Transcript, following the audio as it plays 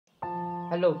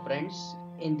Hello friends,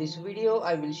 in this video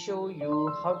I will show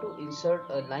you how to insert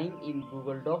a line in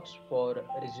Google Docs for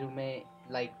resume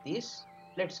like this.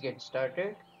 Let's get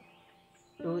started.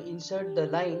 To insert the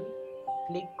line,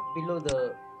 click below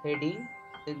the heading,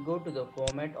 then go to the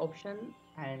format option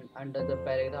and under the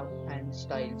paragraph and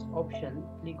styles option,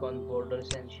 click on borders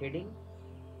and shading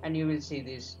and you will see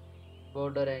this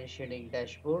border and shading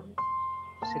dashboard.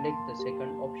 Select the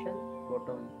second option,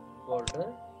 bottom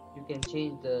border. You can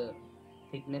change the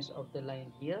thickness of the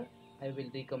line here. I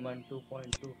will recommend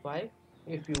 2.25.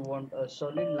 If you want a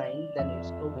solid line, then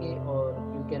it's okay, or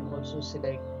you can also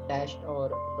select dashed or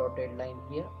dotted line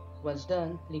here. Once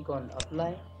done, click on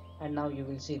apply and now you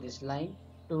will see this line.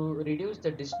 To reduce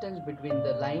the distance between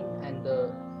the line and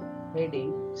the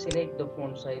heading, select the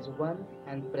font size 1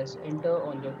 and press enter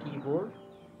on your keyboard.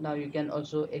 Now you can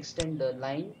also extend the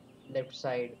line left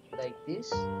side like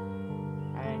this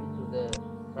and to the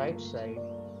right side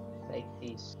like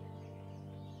this.